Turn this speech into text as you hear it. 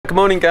Good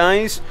morning,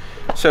 guys.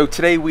 So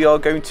today we are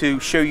going to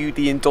show you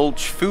the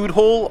Indulge food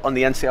hall on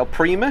the NCL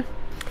Prima.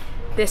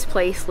 This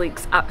place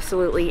looks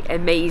absolutely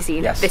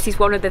amazing. Yes. This is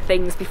one of the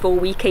things before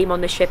we came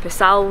on the ship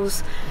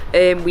ourselves,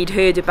 we'd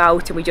heard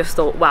about, and we just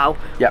thought, wow,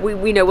 Yep.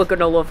 we know we're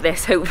gonna love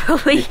this,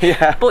 hopefully.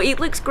 Yeah. But it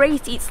looks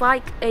great. It's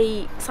like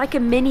a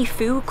mini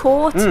food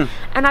court,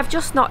 and I've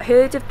just not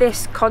heard of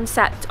this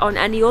concept on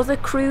any other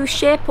cruise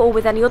ship or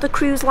with any other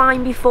cruise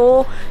line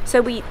before.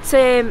 So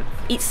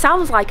it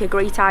sounds like a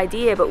great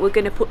idea, but we're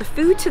going to put the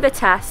food to the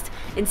test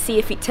and see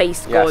if it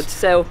tastes good.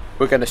 So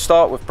we're going to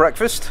start with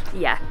breakfast.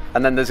 Yeah.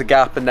 And then there's a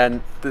gap, and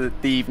then the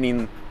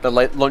evening, the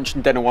late lunch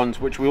and dinner ones,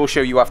 which we will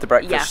show you after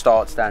breakfast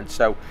starts then.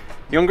 So,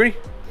 you hungry?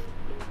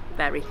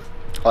 Very.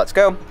 Let's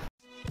go.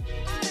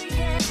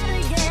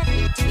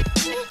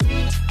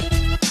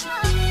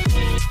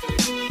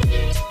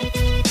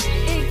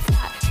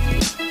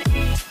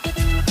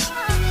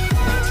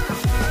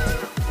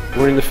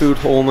 We're in the food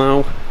hall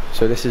now.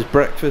 So this is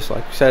breakfast,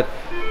 like I said.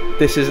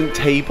 This isn't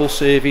table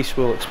service.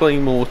 We'll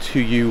explain more to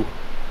you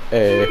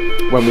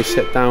when we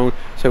sit down.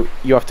 So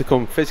you have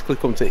to physically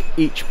come to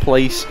each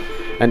place,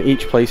 and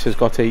each place has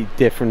got a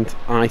different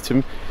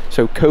item.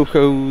 So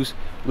Coco's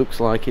looks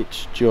like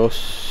it's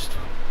just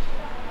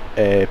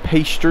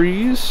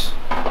pastries.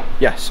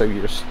 Yes, so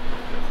you just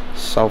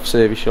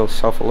self-service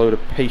yourself a load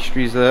of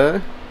pastries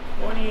there.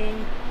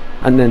 Morning.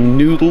 And then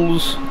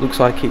Noodles looks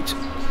like it's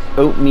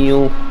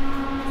oatmeal,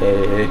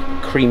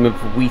 cream of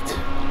wheat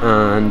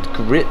and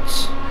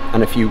grits,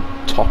 and a few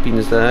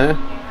toppings there.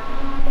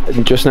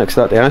 And just next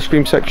to that, the ice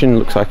cream section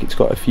looks like it's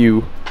got a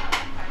few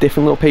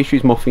different little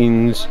pastries,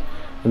 muffins,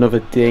 another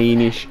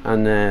Danish,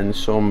 and then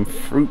some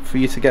fruit for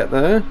you to get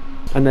there.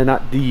 And then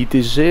at the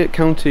dessert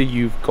counter,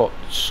 you've got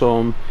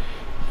some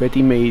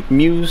ready-made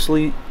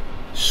muesli,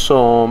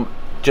 some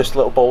just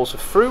little bowls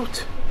of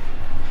fruit,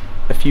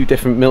 a few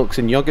different milks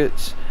and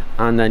yogurts,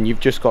 and then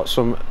you've just got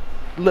some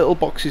little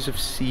boxes of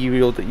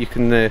cereal that you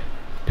can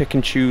pick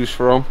and choose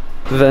from.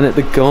 Then at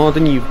the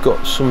garden, you've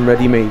got some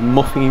ready-made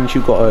muffins.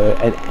 You've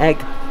got an egg,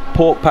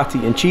 pork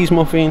patty and cheese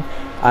muffin,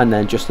 and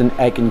then just an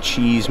egg and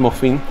cheese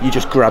muffin. You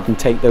just grab and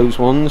take those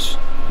ones.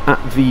 At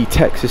the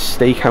Texas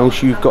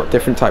Steakhouse, you've got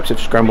different types of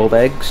scrambled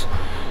eggs.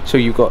 So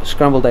you've got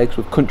scrambled eggs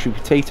with country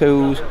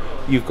potatoes,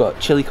 you've got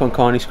chili con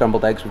carne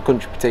scrambled eggs with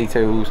country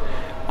potatoes,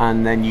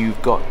 and then you've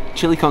got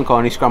chili con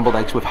carne scrambled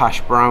eggs with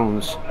hash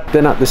browns.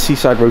 Then at the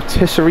Seaside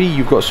Rotisserie,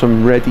 you've got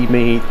some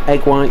ready-made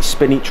egg white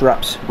spinach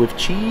wraps with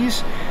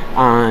cheese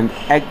and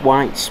egg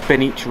white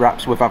spinach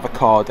wraps with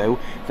avocado.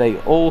 They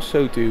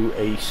also do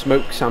a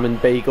smoked salmon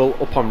bagel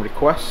upon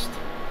request.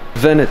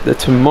 Then at the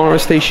Tamara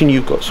station,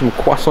 you've got some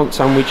croissant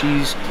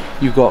sandwiches.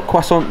 You've got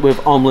croissant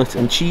with omelette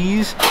and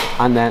cheese,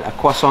 and then a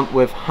croissant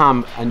with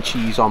ham and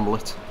cheese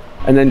omelette.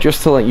 And then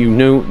just to let you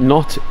know,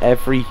 not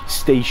every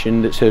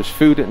station that serves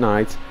food at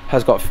night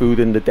has got food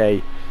in the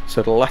day.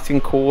 So the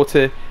Latin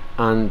Quarter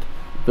and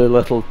the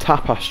little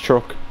tapas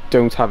truck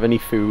don't have any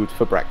food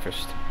for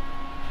breakfast.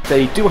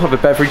 They do have a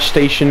beverage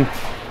station.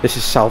 This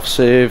is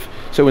self-serve.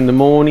 So in the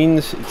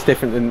mornings, it's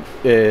different than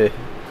the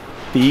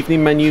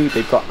evening menu.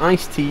 They've got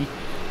iced tea,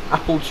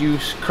 apple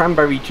juice,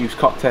 cranberry juice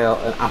cocktail,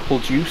 and apple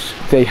juice.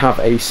 They have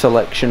a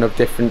selection of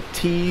different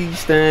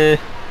teas there,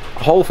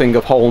 a whole thing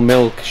of whole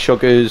milk,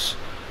 sugars,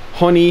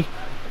 honey.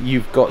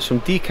 You've got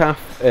some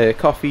decaf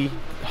coffee,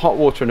 hot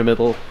water in the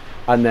middle,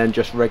 and then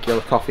just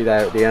regular coffee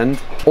there at the end.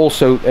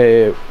 Also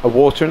a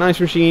water and ice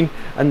machine,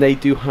 and they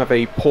do have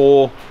a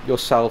pour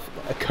yourself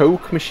a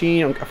Coke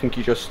machine. I think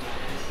you just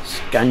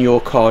scan your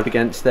card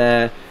against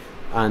there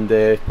and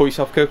pour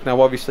yourself Coke.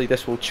 Now obviously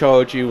this will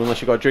charge you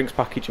unless you've got a drinks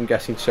package, I'm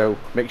guessing, so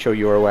make sure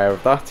you're aware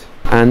of that.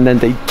 And then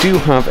they do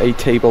have a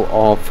table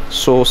of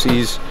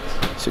sauces.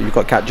 So you've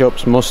got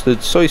ketchups,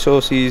 mustard, soy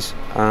sauces,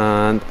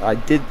 and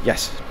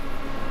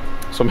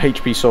some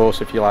HP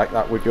sauce if you like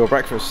that with your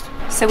breakfast.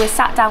 So we're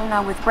sat down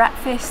now with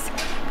breakfast.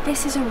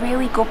 This is a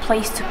really good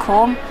place to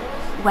come,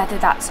 whether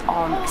that's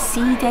on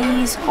sea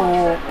days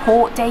or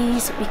port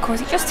days, because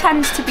it just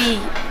tends to be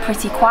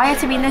pretty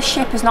quiet. I mean, this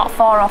ship is not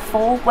far off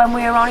full when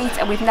we're on it,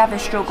 and we've never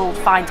struggled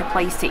to find a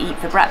place to eat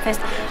for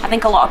breakfast. I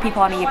think a lot of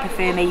people on here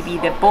prefer maybe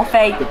the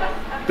buffet.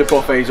 The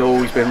buffet's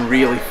always been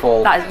really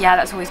full.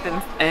 That's always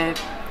been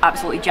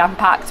absolutely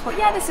jam-packed, but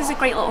yeah, this is a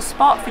great little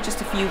spot for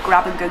just a few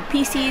grab and go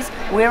pieces.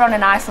 We're on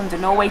an Iceland to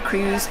Norway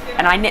cruise,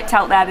 and I nipped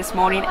out there this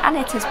morning and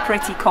it is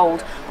pretty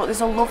cold, but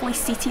there's a lovely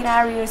seating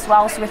area as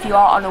well, so if you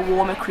are on a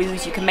warmer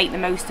cruise you can make the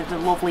most of the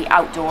lovely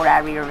outdoor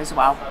area as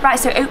well. Right,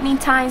 so opening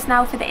times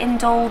now for the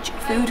Indulge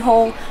food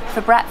hall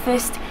for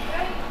breakfast.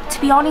 To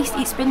be honest,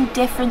 it's been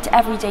different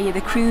every day of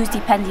the cruise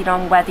depending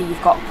on whether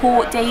you've got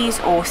port days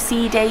or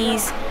sea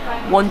days.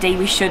 One day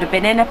we should have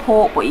been in a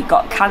port, but it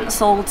got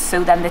cancelled,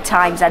 so then the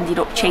times ended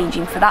up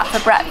changing for that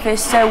for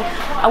breakfast. So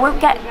I won't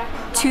get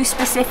too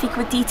specific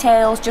with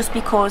details just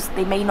because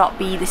they may not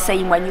be the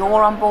same when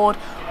you're on board.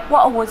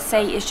 What I would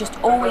say is just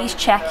always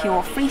check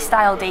your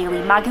Freestyle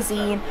Daily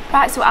magazine.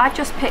 Right, so I've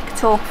just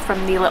picked up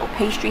from the little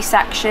pastry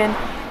section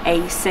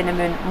a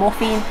cinnamon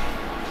muffin.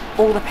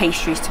 All the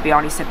pastries, to be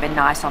honest, have been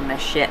nice on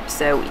this ship,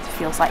 so it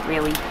feels like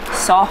really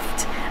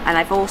soft And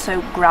I've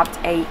also grabbed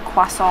a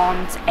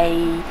croissant,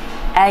 a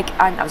egg,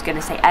 and I was going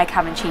to say egg,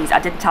 ham and cheese. I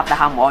didn't have the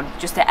ham one,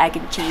 just the egg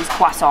and cheese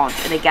croissant,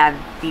 and again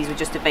these were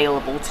just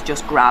available to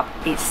just grab.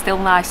 It's still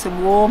nice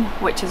and warm,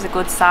 which is a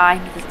good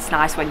sign, because it's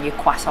nice when your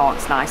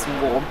croissant's nice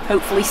and warm.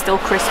 Hopefully still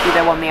crispy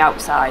though on the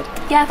outside.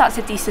 Yeah, that's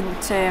a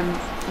decent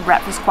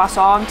breakfast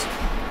croissant.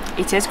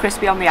 It is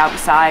crispy on the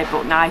outside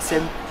but nice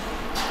and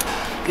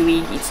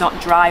gooey. It's not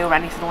dry or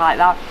anything like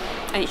that,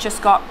 and it's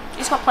got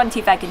plenty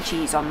of egg and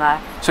cheese on there.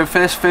 So for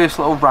this first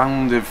little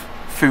round of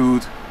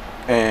food,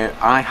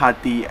 I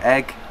had the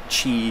egg,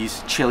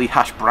 cheese, chili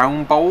hash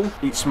brown bowl.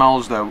 It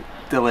smells though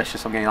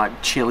delicious. I'm getting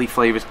like chili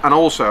flavours, and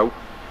also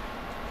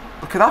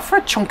look at that for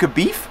a chunk of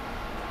beef.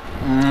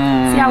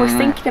 See, I was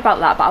thinking about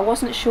that, but I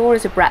wasn't sure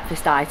as a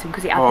breakfast item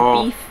because it had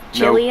the beef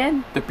chili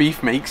in. The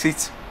beef makes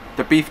it.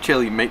 The beef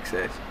chili makes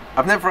it.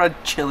 I've never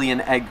had chili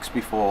and eggs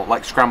before,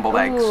 like scrambled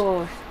eggs.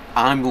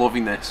 I'm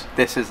loving this.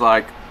 This is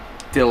like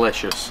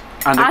delicious.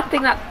 And I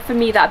think that for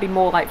me that'd be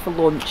more like for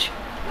lunch.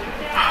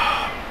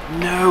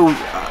 No,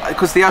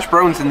 because the hash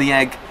browns and the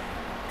egg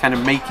kind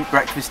of make it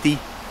breakfasty.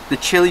 The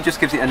chili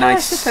just gives it a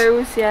nice... I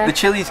suppose, yeah. The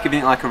chili's giving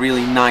it like a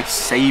really nice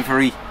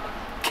savoury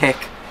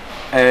kick.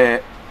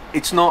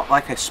 It's not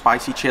like a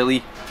spicy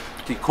chili.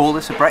 Do you call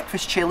this a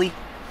breakfast chili?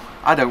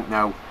 I don't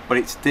know, but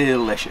it's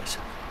delicious.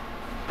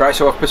 Right,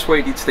 so I've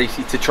persuaded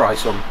Stacey to try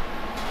some.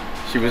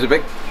 She was a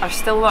bit... I'm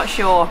still not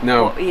sure.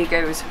 No. But here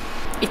goes.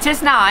 It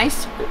is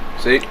nice.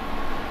 See?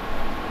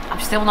 I'm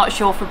still not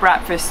sure for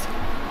breakfast.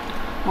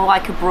 More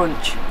like a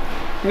brunch.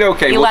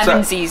 Okay,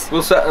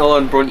 we'll settle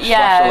on brunch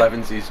slash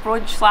 11sies.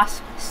 Brunch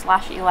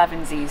slash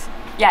 11sies.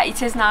 Yeah,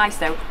 it is nice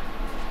though.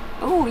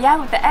 Oh yeah,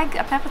 with the egg.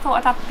 I've never thought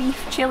I'd have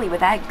beef chili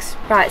with eggs.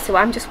 Right, so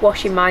I'm just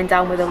washing mine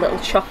down with a little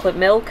chocolate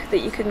milk that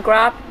you can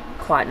grab.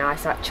 Quite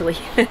nice actually.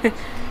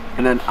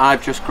 And then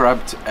I've just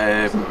grabbed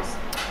a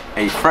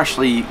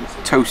freshly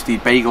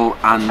toasted bagel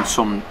and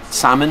some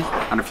salmon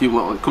and a few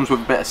little, it comes with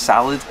a bit of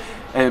salad.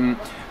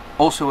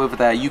 Also over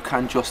there you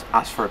can just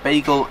ask for a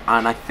bagel,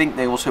 and I think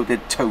they also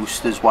did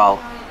toast as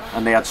well,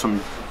 and they had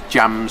some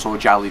jams or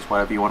jellies,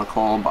 whatever you want to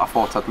call them, but I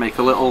thought I'd make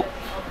a little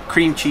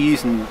cream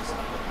cheese and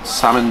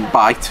salmon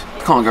bite.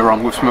 Can't go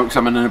wrong with smoked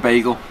salmon and a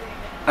bagel.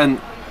 And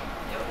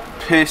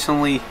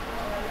personally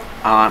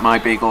I like my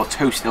bagel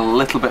toasted a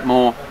little bit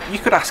more. You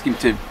could ask him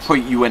to put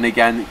you in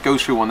again. It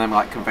goes through one of them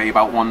like conveyor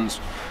belt ones.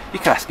 You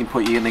could ask him to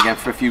put you in again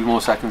for a few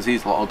more seconds.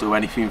 These lot will do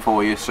anything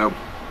for you, so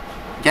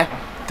yeah,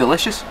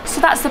 delicious.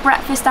 So that's the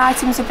breakfast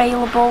items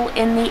available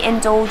in the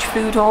Indulge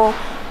food hall.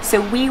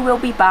 So we will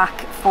be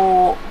back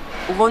for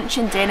lunch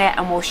and dinner,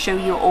 and we'll show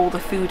you all the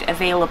food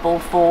available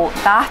for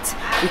that,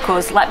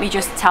 because let me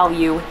just tell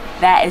you,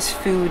 there is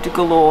food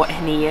galore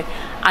in here.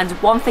 And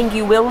one thing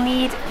you will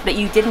need that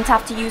you didn't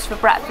have to use for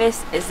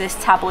breakfast is this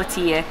tablet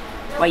here,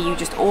 where you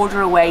just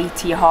order away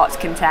to your heart's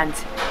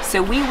content.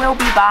 So we will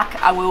be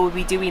back and we will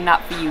be doing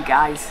that for you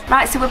guys.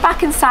 Right, so we're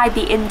back inside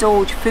the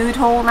Indulge food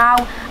hall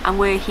now, and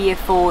we're here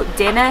for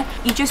dinner.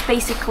 You just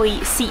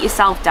basically seat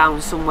yourself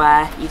down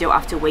somewhere. You don't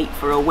have to wait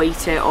for a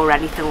waiter or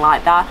anything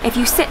like that. If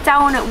you sit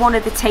down at one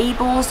of the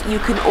tables, you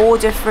can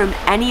order from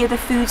any of the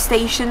food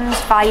stations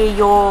via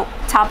your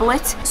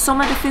tablet.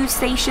 Some of the food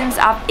stations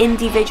have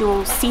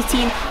individual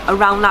seating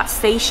around that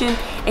station.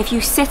 If you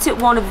sit at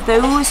one of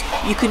those,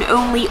 you can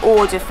only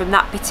order from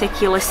that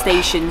particular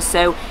station.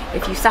 So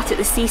if you sat at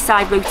the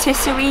Seaside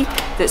Rotisserie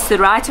that's to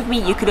the right of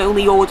me, you could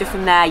only order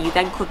from there. You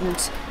then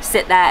couldn't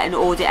sit there and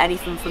order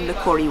anything from the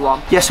curry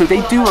one. Yeah, so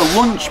they do a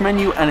lunch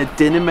menu and a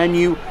dinner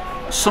menu.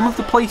 Some of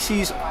the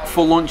places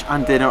for lunch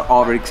and dinner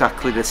are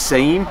exactly the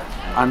same,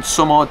 and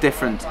some are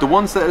different. The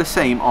ones that are the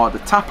same are the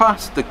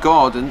Tapas, the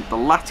Garden, the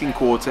Latin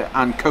Quarter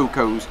and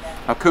Coco's.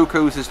 Now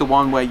Coco's is the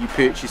one where you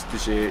purchase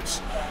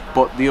desserts,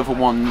 but the other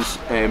ones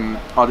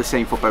are the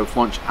same for both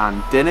lunch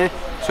and dinner.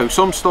 So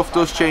some stuff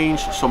does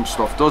change, some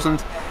stuff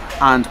doesn't.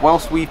 And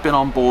whilst we've been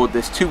on board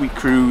this 2-week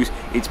cruise,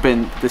 it's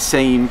been the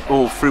same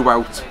all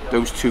throughout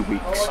those 2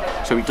 weeks.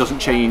 So it doesn't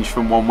change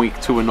from one week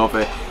to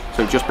another.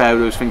 So just bear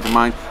those things in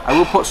mind. I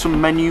will put some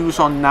menus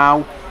on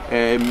now,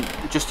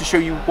 just to show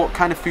you what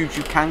kind of food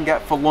you can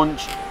get for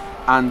lunch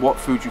and what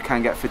food you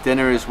can get for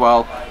dinner as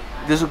well.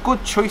 There's a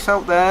good choice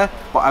out there,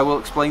 but I will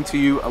explain to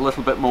you a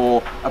little bit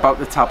more about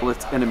the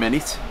tablet in a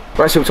minute.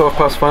 Right, so it's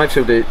 5:30,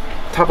 so the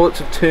tablets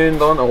have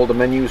turned on, all the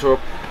menus are up.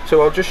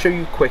 So I'll just show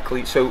you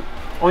quickly. So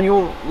on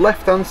your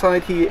left hand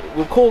side here,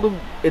 we'll call them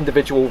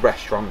individual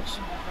restaurants.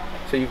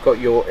 So you've got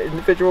your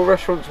individual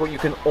restaurants where you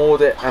can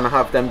order and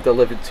have them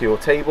delivered to your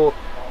table.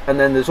 And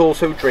then there's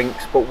also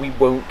drinks, but we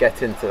won't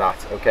get into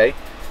that, okay?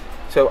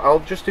 So I'll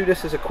just do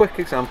this as a quick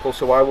example.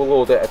 So I will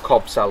order a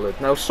Cobb salad.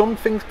 Now some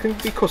things can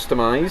be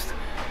customized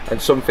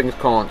and some things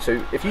can't.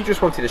 So if you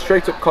just wanted a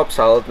straight up Cobb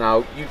salad,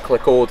 now you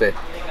click order.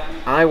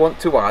 I want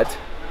to add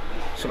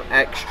some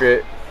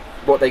extra,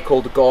 what they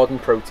call the garden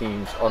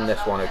proteins on this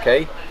one,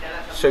 okay?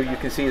 So you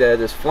can see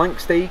there's flank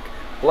steak,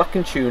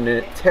 blackened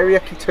tuna,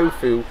 teriyaki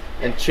tofu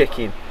and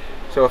chicken.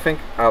 So I think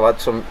I'll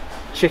add some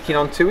chicken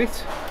onto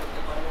it.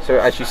 So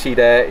as you see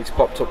there, it's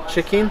popped up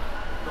chicken.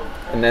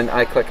 and then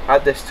I click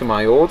add this to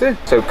my order.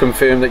 So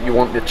confirm that you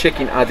want the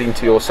chicken adding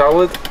to your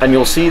salad, and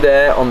you'll see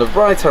there on the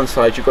right hand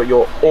side you've got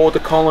your order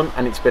column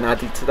and it's been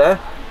added to there.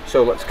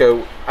 So let's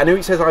go. I know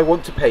it says I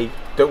want to pay,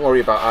 don't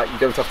worry about that, you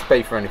don't have to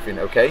pay for anything,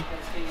 okay?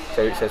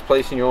 So it says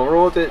placing your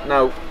order.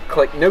 Now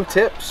click no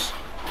tips,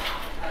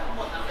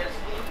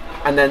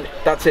 and then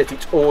that's it,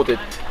 it's ordered.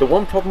 The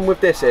one problem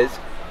with this is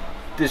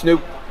there's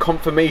no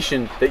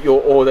confirmation that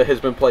your order has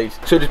been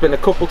placed. So there's been a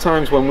couple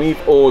times when we've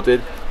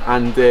ordered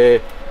and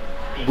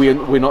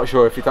we're not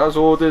sure if it has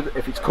ordered,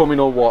 if it's coming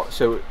or what.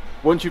 So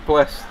once you've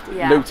pressed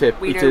no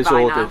tip, it is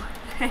ordered.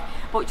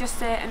 But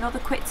just another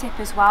quick tip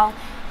as well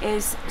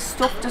is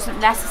stuff doesn't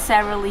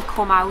necessarily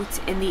come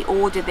out in the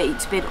order that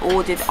it's been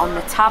ordered on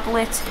the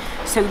tablet.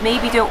 So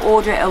maybe don't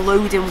order a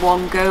load in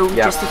one go.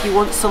 Just if you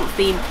want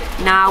something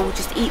now,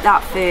 just eat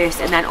that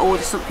first and then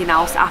order something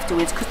else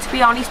afterwards. Because to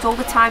be honest, all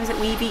the times that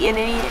we've eaten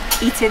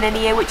in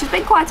here, which has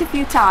been quite a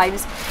few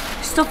times,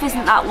 stuff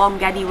isn't that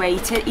long anyway.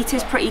 It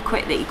is pretty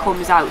quick that it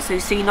comes out. So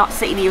you're not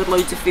sitting here with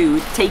loads of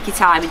food. Take your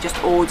time and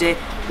just order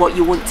what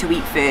you want to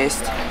eat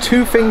first.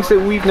 Two things that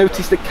we've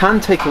noticed that can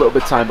take a little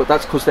bit of time, but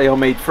that's because they are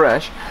made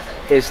fresh,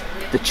 is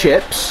the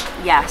chips.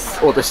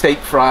 Yes. Or the steak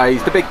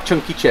fries, the big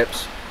chunky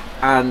chips,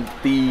 and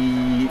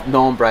the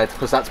naan bread,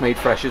 because that's made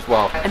fresh as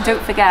well. And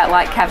don't forget,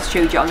 like Kev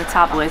showed you on the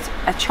tablet,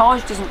 a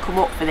charge doesn't come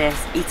up for this.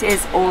 It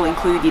is all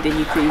included in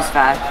your cruise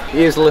fare.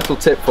 Here's a little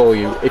tip for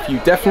you. If you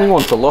definitely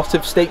want a lot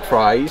of steak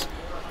fries,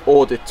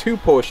 order 2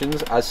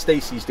 portions, as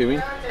Stacey's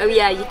doing. Oh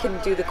yeah, you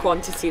can do the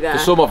quantity there. For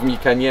some of them you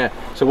can, yeah.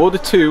 So order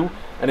 2,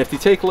 and if they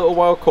take a little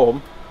while to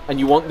come, and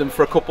you want them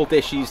for a couple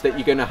dishes that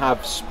you're going to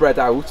have spread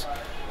out,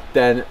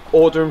 then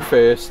order them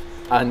first,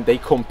 and they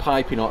come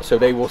piping hot, so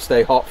they will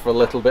stay hot for a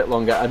little bit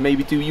longer, and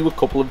maybe do you a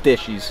couple of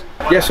dishes.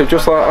 Yeah, so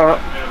just like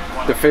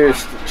that, the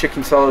first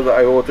chicken salad that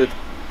I ordered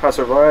has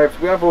arrived.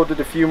 We have ordered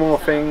a few more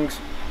things,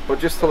 but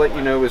just to let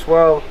you know as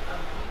well,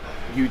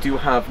 you do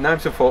have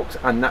knives and forks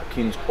and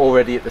napkins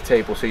already at the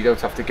table, so you don't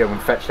have to go and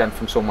fetch them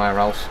from somewhere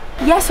else.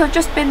 Yes, I've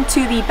just been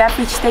to the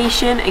beverage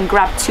station and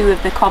grabbed 2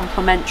 of the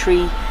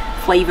complimentary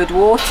flavoured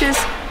waters.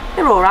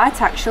 They're alright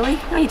actually,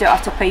 you don't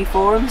have to pay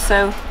for them,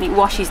 so it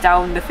washes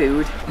down the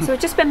food. So I've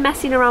just been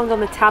messing around on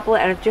the tablet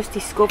and I've just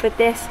discovered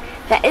this.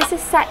 There is a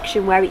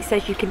section where it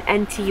says you can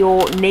enter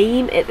your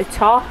name at the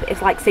top.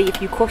 It's like, say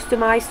if you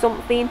customise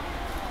something,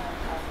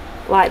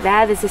 like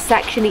there's a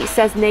section, it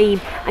says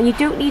name, and you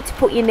don't need to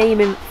put your name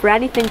in for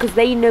anything because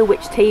they know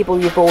which table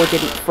you've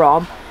ordered it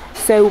from.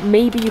 So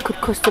maybe you could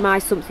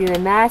customise something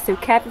in there. So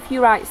Kev, if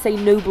you write, say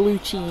no blue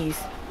cheese,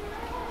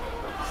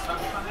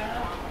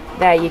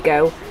 there you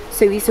go.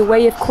 So it's a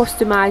way of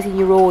customising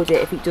your order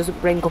if it doesn't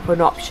bring up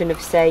an option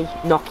of, say,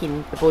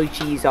 knocking the blue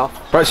cheese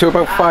off. Right, so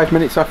about 5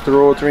 minutes after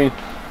ordering,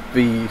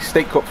 the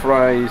steak cut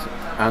fries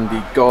and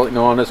the garlic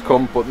naan has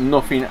come, but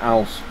nothing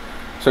else.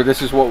 So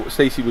this is what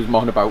Stacey was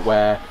moaning about,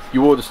 where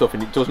you order stuff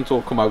and it doesn't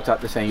all come out at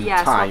the same time.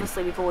 Yeah, so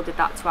obviously we've ordered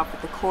that to have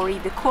with the curry.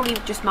 The curry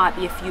just might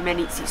be a few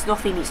minutes. It's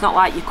nothing, it's not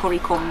like your curry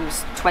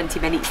comes 20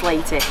 minutes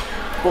later.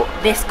 But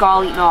this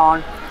garlic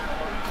naan,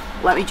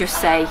 let me just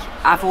say,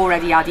 I've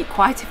already had it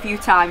quite a few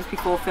times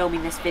before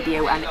filming this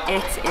video, and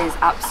it is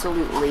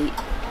absolutely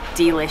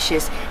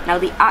delicious. Now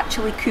they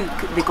actually cook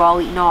the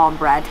garlic naan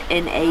bread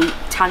in a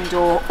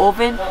tandoor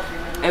oven.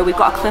 We've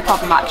got a clip of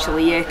them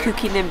actually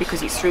cooking them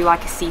because it's through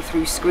like a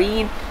see-through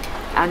screen,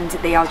 and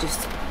they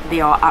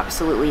are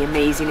absolutely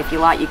amazing if you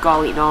like your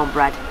garlic naan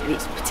bread and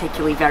it's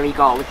particularly very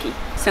garlicky.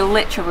 So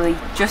literally,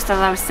 just as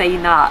I was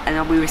saying that,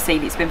 and we were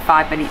saying it's been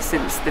 5 minutes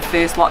since the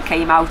first lot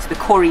came out, the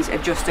curries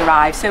have just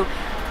arrived. So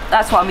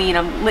that's what I mean,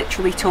 I'm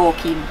literally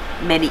talking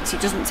minutes.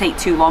 It doesn't take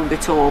too long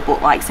at all,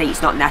 but like say,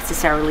 it's not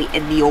necessarily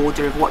in the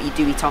order of what you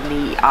do it on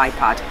the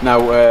iPad. Now,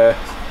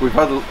 we've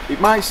had,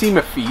 it might seem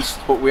a feast,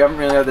 but we haven't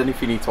really had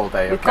anything to eat all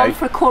day, okay? We've gone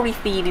for a curry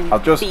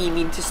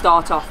theming to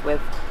start off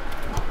with.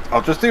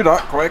 I'll just do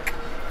that quick,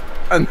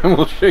 and then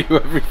we'll show you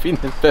everything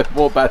a bit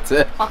more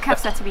better. Well, Kev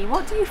said to me,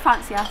 what do you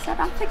fancy? I said,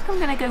 I think I'm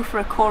going to go for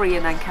a curry,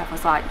 and then Kev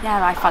was like,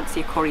 yeah, I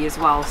fancy a curry as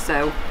well,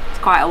 so it's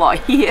quite a lot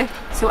here.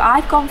 So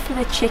I've gone for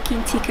the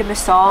chicken tikka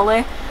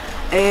masala.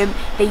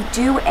 They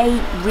do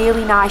a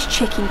really nice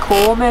chicken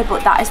korma,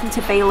 but that isn't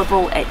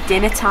available at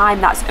dinner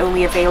time, that's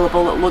only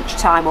available at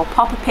lunchtime. I'll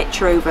pop a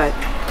picture over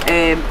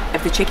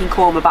of the chicken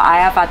korma, but I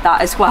have had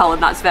that as well,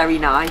 and that's very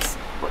nice.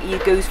 But he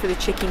goes for the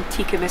chicken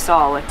tikka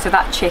masala. So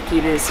that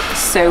chicken is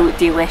so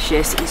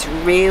delicious, it's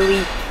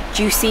really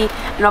juicy,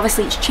 and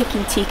obviously it's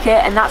chicken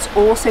tikka, and that's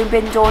also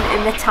been done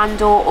in the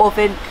tandoor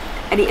oven,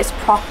 and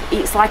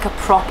it's like a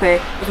proper,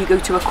 if you go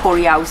to a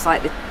curry house,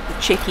 like the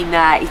chicken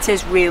there, it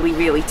is really,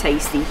 really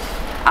tasty.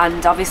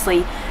 And obviously,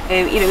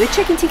 you know, the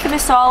chicken tikka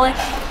masala,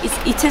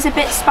 it is a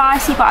bit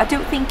spicy, but I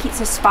don't think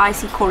it's a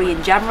spicy curry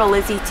in general,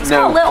 is it? It's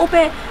got a little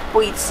bit,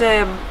 but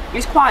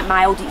it's quite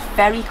mild. It's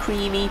very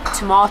creamy,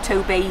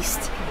 tomato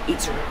based.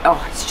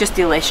 It's just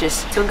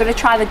delicious. So I'm going to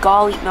try the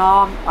garlic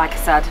naan. Like I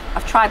said,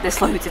 I've tried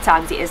this loads of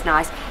times, it is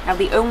nice. Now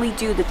they only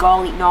do the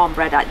garlic naan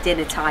bread at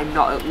dinner time,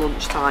 not at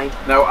lunchtime.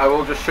 Now I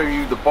will just show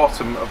you the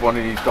bottom of one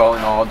of these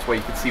garlic naans where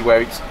you can see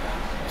where it's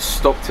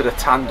stuck to the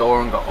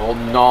tandoor and got all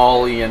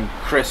gnarly and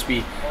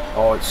crispy.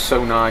 Oh, it's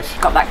so nice.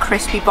 Got that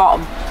crispy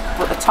bottom,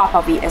 but the top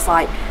of it is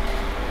like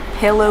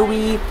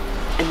pillowy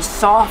and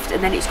soft,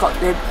 and then it's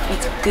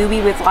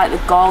gooey with like the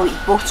garlic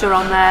butter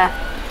on there.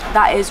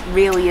 That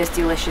really is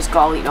delicious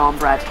garlic naan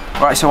bread.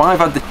 Right, so I've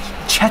had the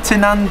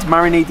chettinand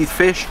marinated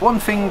fish. One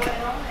thing,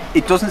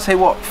 it doesn't say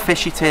what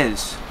fish it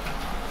is.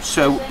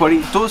 So, but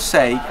it does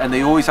say, and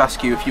they always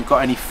ask you if you've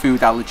got any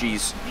food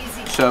allergies.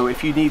 So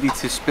if you needed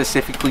to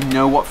specifically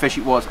know what fish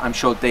it was, I'm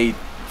sure they'd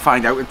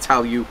find out and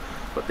tell you.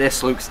 But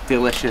this looks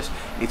delicious.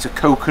 It's a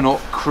coconut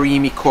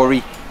creamy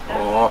curry.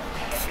 Oh,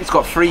 it's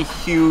got 3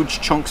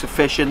 huge chunks of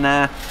fish in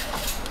there.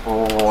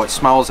 Oh, it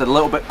smells a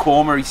little bit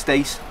korma-y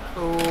taste.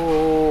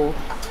 Oh,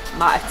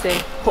 might have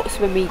to put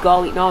some of me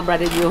garlic naan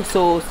bread in your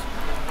sauce.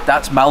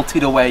 That's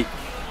melted away.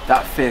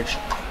 That fish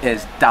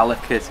is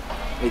delicate.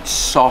 It's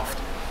soft.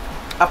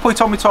 I put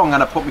it on my tongue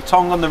and I put my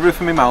tongue on the roof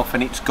of my mouth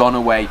and it's gone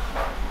away.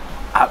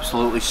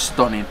 Absolutely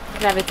stunning.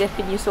 Can I have a dip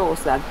in your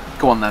sauce then?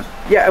 Go on then.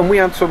 Yeah, and we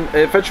had some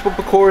vegetable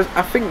pakoras.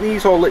 I think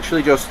these are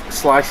literally just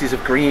slices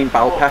of green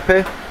bell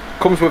pepper.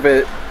 Comes with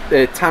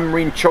a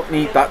tamarind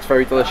chutney, that's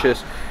very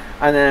delicious.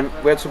 And then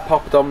we had some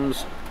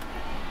poppadoms.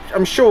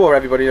 I'm sure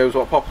everybody knows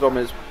what poppadom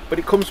is, but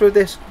it comes with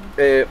this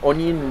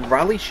onion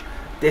relish.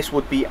 This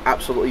would be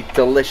absolutely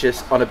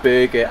delicious on a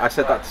burger. I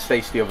said that to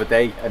Stacey the other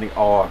day, and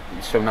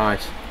it's so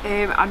nice.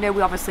 I know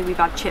we've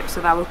had chips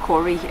with our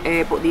curry,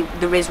 but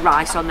there is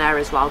rice on there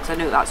as well, because I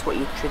know that's what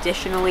you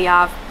traditionally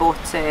have, but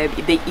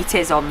it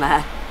is on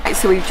there.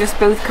 So we've just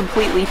both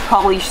completely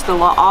polished the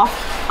lot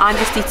off. I'm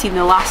just eating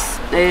the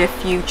last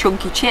few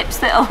chunky chips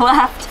that are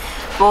left,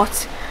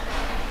 but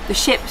the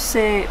ship's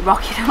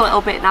rocking a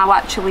little bit now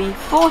actually.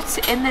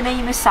 But in the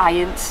name of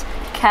science,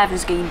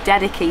 Kevin's going to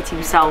dedicate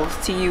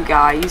himself to you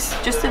guys,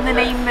 just in the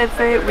name of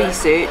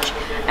research,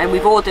 and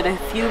we've ordered a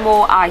few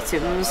more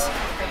items.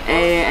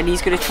 And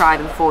he's going to try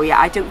them for you.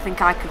 I don't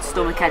think I could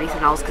stomach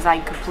anything else because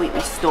I'm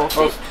completely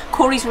stuffed.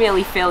 Curry's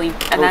really filling,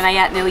 and then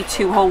I ate nearly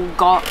 2 whole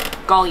garlic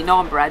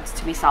naan breads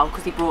to myself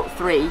because he brought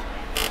 3.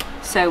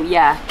 So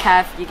yeah,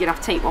 Kev, you're going to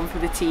have to take one for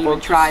the team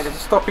and try them.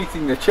 Stop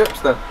eating the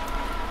chips then.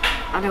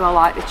 I know I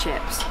like the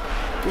chips.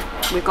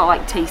 We've got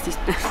like tasty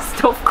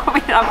stuff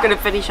coming. I'm going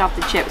to finish off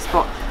the chips,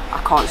 but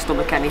I can't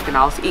stomach anything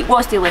else. It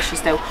was delicious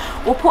though.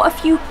 We'll put a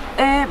few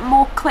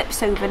more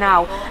clips over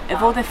now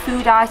of other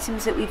food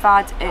items that we've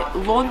had at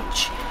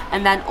lunch,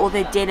 and then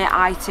other dinner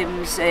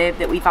items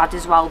that we've had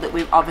as well that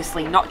we're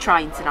obviously not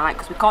trying tonight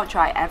because we can't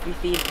try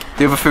everything.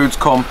 The other food's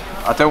come.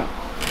 I'm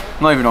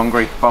not even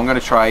hungry, but I'm going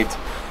to try it.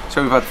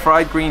 So we've had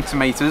fried green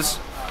tomatoes,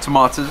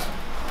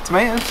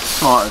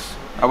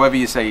 however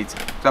you say it.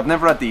 So I've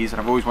never had these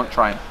and I've always wanted to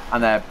try them,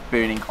 and they're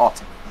burning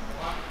hot.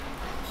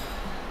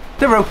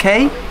 They're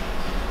okay.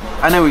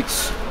 I know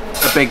it's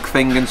a big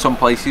thing in some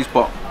places,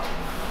 but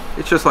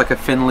it's just like a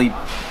thinly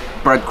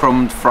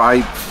breadcrumbed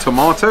fried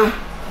tomato.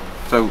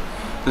 So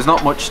there's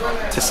not much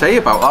to say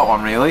about that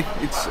one really.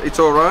 It's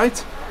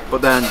alright.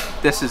 But then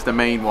this is the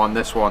main one,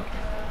 this one.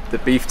 The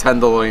beef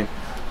tenderloin.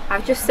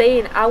 I'm just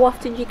saying, how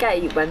often do you get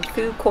it when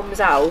food comes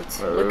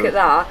out, look at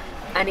that,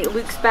 and it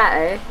looks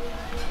better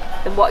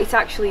than what it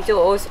actually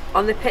does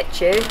on the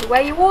picture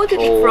where you ordered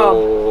it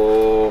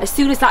from. As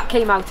soon as that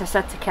came out, I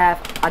said to Kev,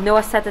 I know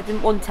I said I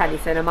didn't want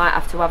anything, I might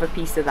have to have a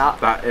piece of that.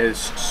 That is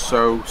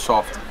so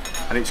soft,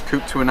 and it's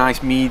cooked to a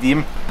nice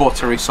medium,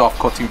 buttery soft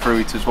cutting through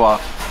it as well.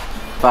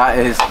 That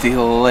is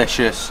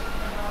delicious.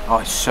 Oh,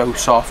 it's so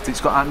soft. It's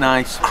got that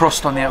nice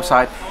crust on the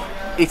outside.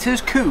 It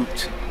is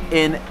cooked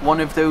in one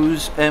of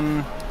those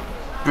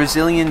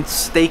Brazilian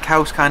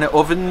steakhouse kind of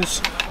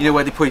ovens, you know,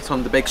 where they put it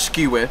on the big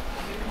skewer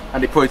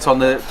and they put it on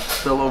the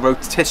little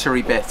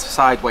rotisserie bit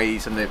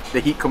sideways, and the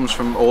heat comes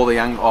from all the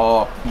angles.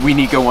 Oh, we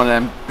need to go one of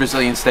them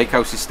Brazilian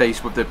steakhouses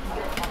stays with the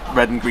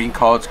red and green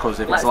cards, because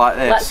if it's like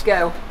this. Let's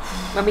go.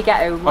 When we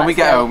get home. When we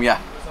get home, yeah.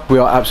 We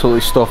are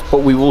absolutely stuffed, but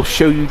we will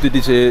show you the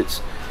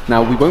desserts.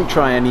 Now, we won't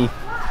try any,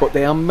 but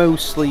they are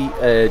mostly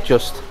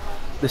just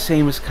the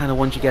same as kind of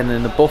ones you get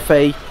in a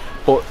buffet,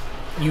 but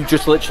you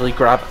just literally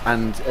grab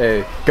and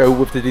go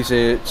with the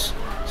desserts.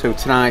 So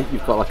tonight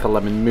you've got like a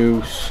lemon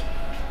mousse,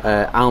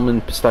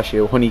 almond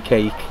pistachio honey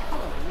cake,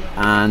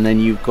 and then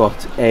you've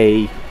got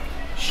a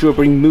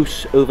strawberry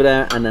mousse over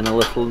there, and then a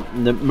little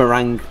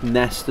meringue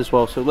nest as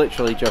well. So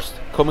literally just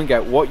come and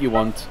get what you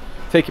want,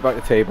 take it back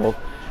to the table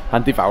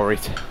and devour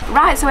it.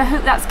 Right, so I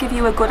hope that's given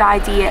you a good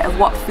idea of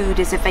what food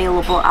is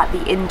available at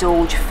the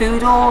Indulge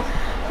food hall.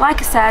 Like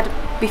I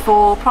said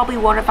before, probably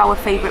one of our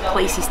favourite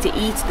places to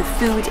eat. The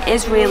food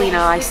is really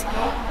nice,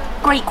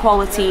 great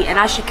quality, and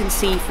as you can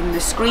see from the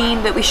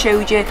screen that we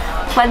showed you,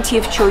 plenty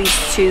of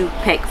choice to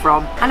pick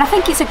from. And I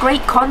think it's a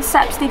great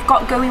concept they've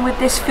got going with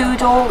this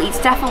food hall.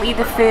 It's definitely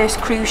the first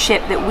cruise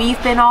ship that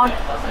we've been on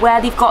where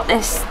they've got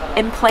this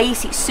in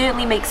place. It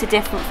certainly makes a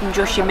difference from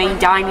just your main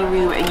dining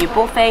room and your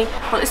buffet,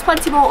 but there's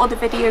plenty more other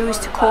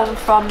videos to come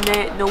from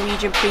the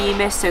Norwegian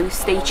Prima, so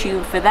stay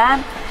tuned for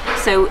them.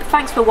 So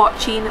thanks for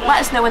watching.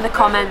 Let us know in the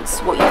comments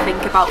what you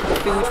think about the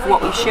food for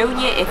what we've shown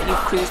you, if you've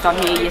cruised on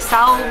here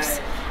yourselves,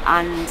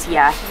 And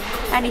yeah,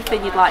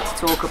 anything you'd like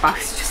to talk about,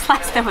 just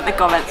let us know in the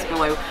comments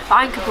below.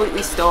 I'm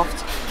completely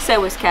stuffed,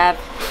 so is Kev,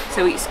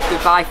 so it's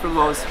goodbye from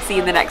us. See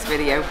you in the next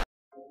video.